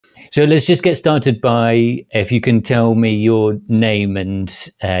So let's just get started by if you can tell me your name and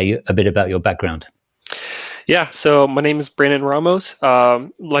a bit about your background. Yeah, so my name is Brandon Ramos.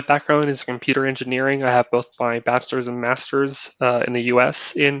 My background is computer engineering. I have both my bachelor's and master's in the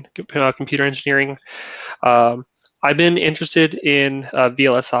US in computer engineering. Um, I've been interested in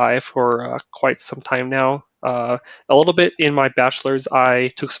VLSI for quite some time now. A little bit in my bachelor's,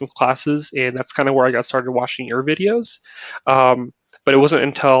 I took some classes, and that's kind of where I got started watching your videos. But it wasn't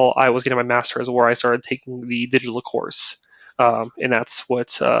until I was getting my master's where I started taking the digital course. And that's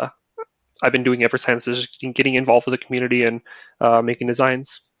what I've been doing ever since, is just getting involved with the community and making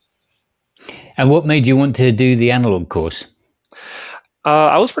designs. And what made you want to do the analog course?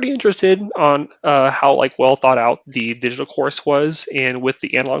 I was pretty interested on how like well thought out the digital course was, and with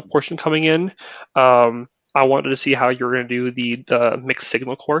the analog portion coming in, I wanted to see how you were going to do the mixed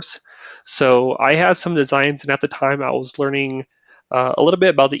signal course. So I had some designs, and at the time I was learning a little bit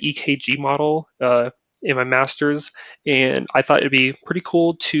about the EKG model in my master's, and I thought it'd be pretty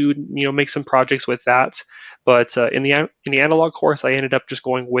cool to make some projects with that. But in the analog course, I ended up just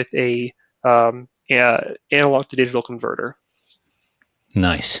going with a analog to digital converter.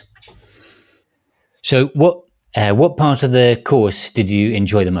 Nice. So what part of the course did you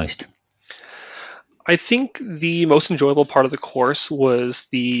enjoy the most? I think the most enjoyable part of the course was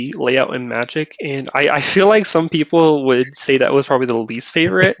the layout and magic, and I feel like some people would say that was probably the least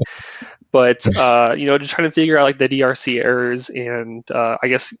favorite. But just trying to figure out like the DRC errors, and I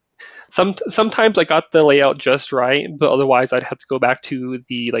guess sometimes I got the layout just right, but otherwise I'd have to go back to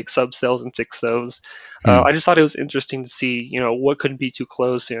the like sub cells and fix those. Hmm. I just thought it was interesting to see what couldn't be too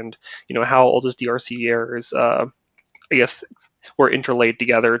close, and how all those DRC errors I guess were interlaid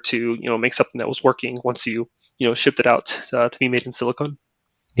together to make something that was working once you shipped it out to be made in silicon.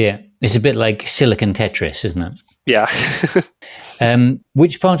 Yeah, it's a bit like silicon Tetris, isn't it? Yeah.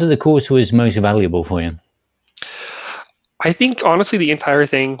 Which part of the course was most valuable for you? I think honestly the entire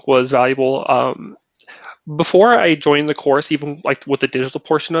thing was valuable. Before I joined the course, even like with the digital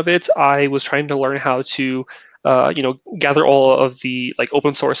portion of it, I was trying to learn how to gather all of the like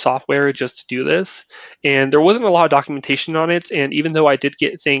open source software just to do this, and there wasn't a lot of documentation on it. And even though I did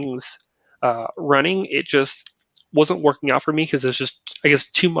get things running, it just wasn't working out for me because there's just, I guess,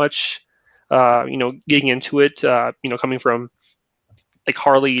 too much getting into it, coming from like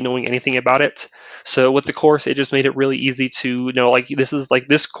hardly knowing anything about it. So with the course, it just made it really easy to know, like, this is like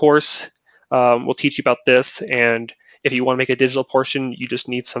this course will teach you about this, and if you want to make a digital portion, you just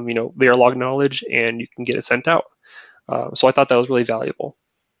need some Verilog knowledge, and you can get it sent out. So I thought that was really valuable.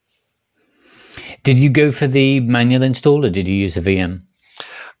 Did you go for the manual install or did you use a VM?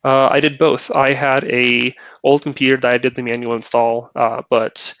 I did both. I had a old computer that I did the manual install,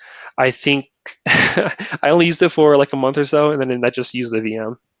 but I think I only used it for like a month or so, and then I just used the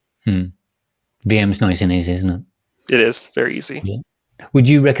VM. Hmm. VM's nice and easy, isn't it? It is very easy. Yeah. Would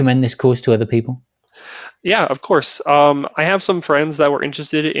you recommend this course to other people? Yeah, of course. I have some friends that were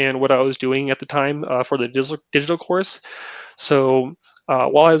interested in what I was doing at the time for the digital course. So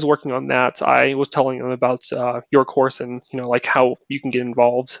while I was working on that, I was telling them about your course and like how you can get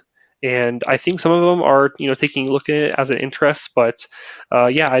involved. And I think some of them are taking a look at it as an interest. But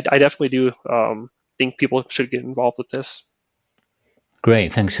yeah, I definitely do think people should get involved with this.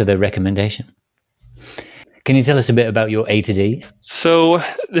 Great, thanks for the recommendation. Can you tell us a bit about your A to D? So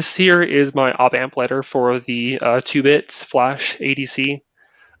this here is my op amp letter for the 2-bit Flash ADC.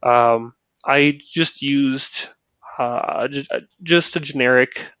 I just used just a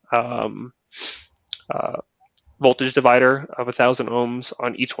generic uh, voltage divider of 1,000 ohms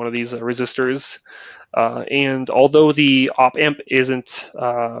on each one of these resistors. And although the op amp isn't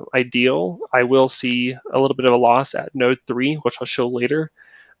ideal, I will see a little bit of a loss at node 3, which I'll show later.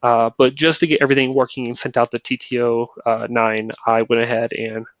 But just to get everything working and sent out the TTO9, I went ahead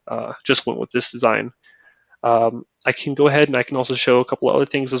and just went with this design. I can go ahead and I can also show a couple of other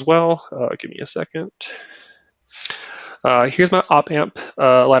things as well. Give me a second. Here's my op amp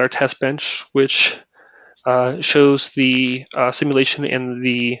ladder test bench, which shows the simulation and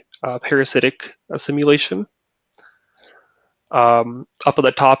the parasitic simulation. Up at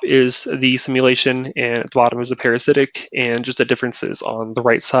the top is the simulation, and at the bottom is the parasitic, and just the differences on the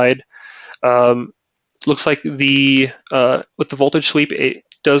right side. Looks like the with the voltage sweep, it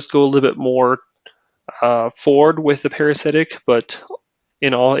does go a little bit more forward with the parasitic, but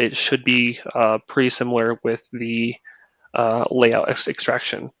in all, it should be pretty similar with the layout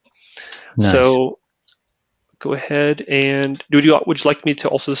extraction. Nice. So go ahead and would you like me to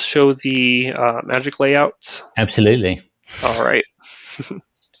also show the magic layout? Absolutely. All right.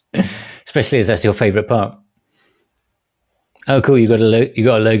 Especially as that's your favorite part. Oh, cool. You got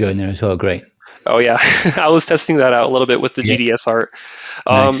a logo in there as well. Great. Oh yeah, I was testing that out a little bit with the Yeah. GDS art.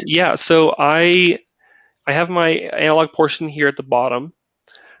 Nice. Yeah, so I have my analog portion here at the bottom.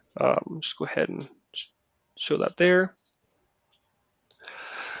 Just go ahead and show that there.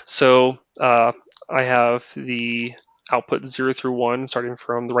 So I have the output 0 through 1, starting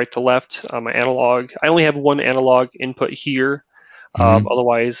from the right to left. My analog, I only have one analog input here. Mm-hmm.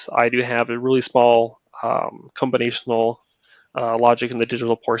 Otherwise, I do have a really small combinational logic in the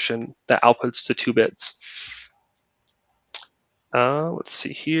digital portion that outputs to 2 bits. Let's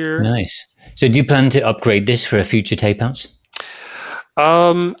see here. Nice. So do you plan to upgrade this for a future tape outs?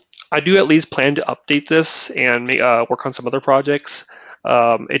 I do at least plan to update this and work on some other projects.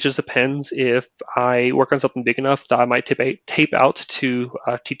 It just depends if I work on something big enough that I might tape out to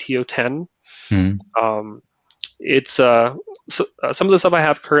TTO10. Mm. It's some of the stuff I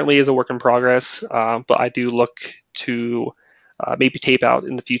have currently is a work in progress, but I do look to maybe tape out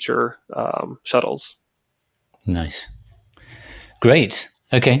in the future shuttles. Nice. Great.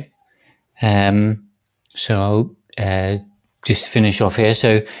 Okay. So I'll just finish off here.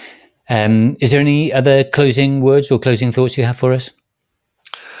 So is there any other closing words or closing thoughts you have for us?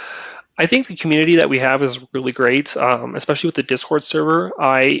 I think the community that we have is really great, especially with the Discord server.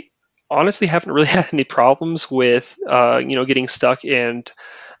 I honestly haven't really had any problems with getting stuck and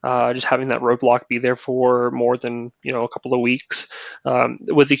just having that roadblock be there for more than a couple of weeks.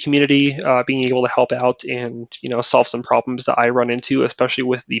 With the community being able to help out and solve some problems that I run into, especially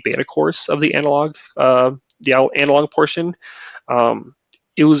with the beta course of the analog portion.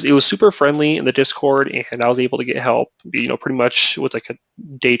 It was super friendly in the Discord, and I was able to get help. Pretty much with like a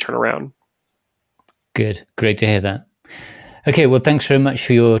day turnaround. Good. Great to hear that. Okay. Well, thanks very much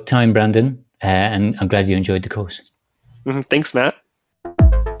for your time, Brandon. And I'm glad you enjoyed the course. Thanks, Matt.